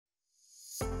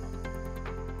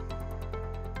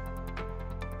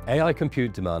AI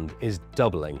compute demand is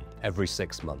doubling every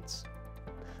 6 months.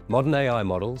 Modern AI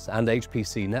models and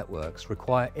HPC networks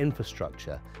require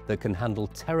infrastructure that can handle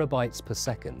terabytes per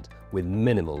second with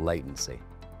minimal latency.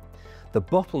 The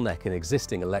bottleneck in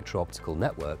existing electro-optical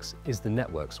networks is the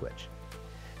network switch.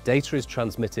 Data is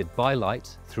transmitted by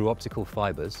light through optical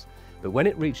fibers, but when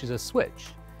it reaches a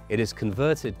switch, it is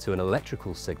converted to an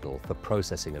electrical signal for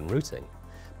processing and routing,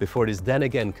 before it is then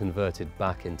again converted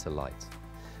back into light.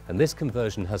 And this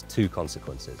conversion has two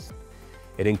consequences.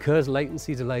 It incurs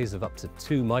latency delays of up to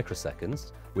 2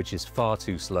 microseconds, which is far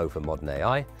too slow for modern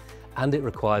AI, and it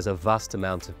requires a vast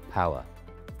amount of power.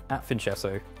 At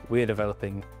Finchetto, we are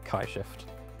developing KaiShift,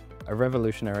 a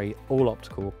revolutionary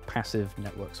all-optical passive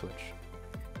network switch.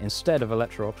 Instead of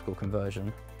electro-optical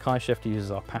conversion, KaiShift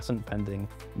uses our patent-pending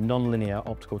non-linear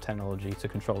optical technology to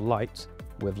control light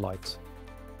with light.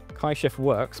 KaiShift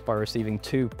works by receiving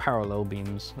 2 parallel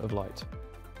beams of light.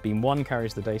 Beam 1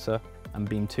 carries the data, and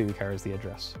beam 2 carries the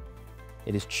address.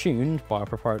 It is tuned by our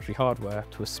proprietary hardware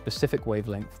to a specific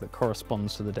wavelength that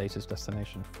corresponds to the data's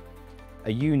destination.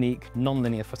 A unique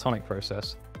non-linear photonic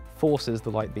process forces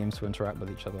the light beams to interact with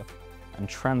each other and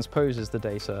transposes the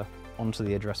data onto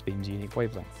the address beam's unique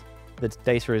wavelength. The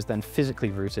data is then physically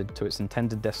routed to its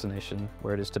intended destination,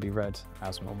 where it is to be read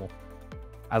as normal.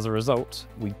 As a result,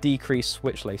 we decrease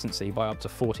switch latency by up to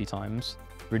 40 times,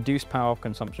 reduce power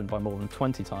consumption by more than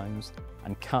 20 times,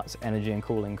 and cut energy and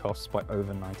cooling costs by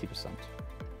over 90%.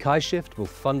 KaiShift will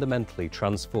fundamentally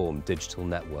transform digital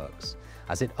networks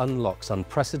as it unlocks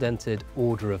unprecedented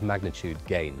order of magnitude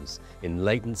gains in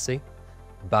latency,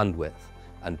 bandwidth,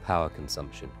 and power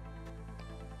consumption.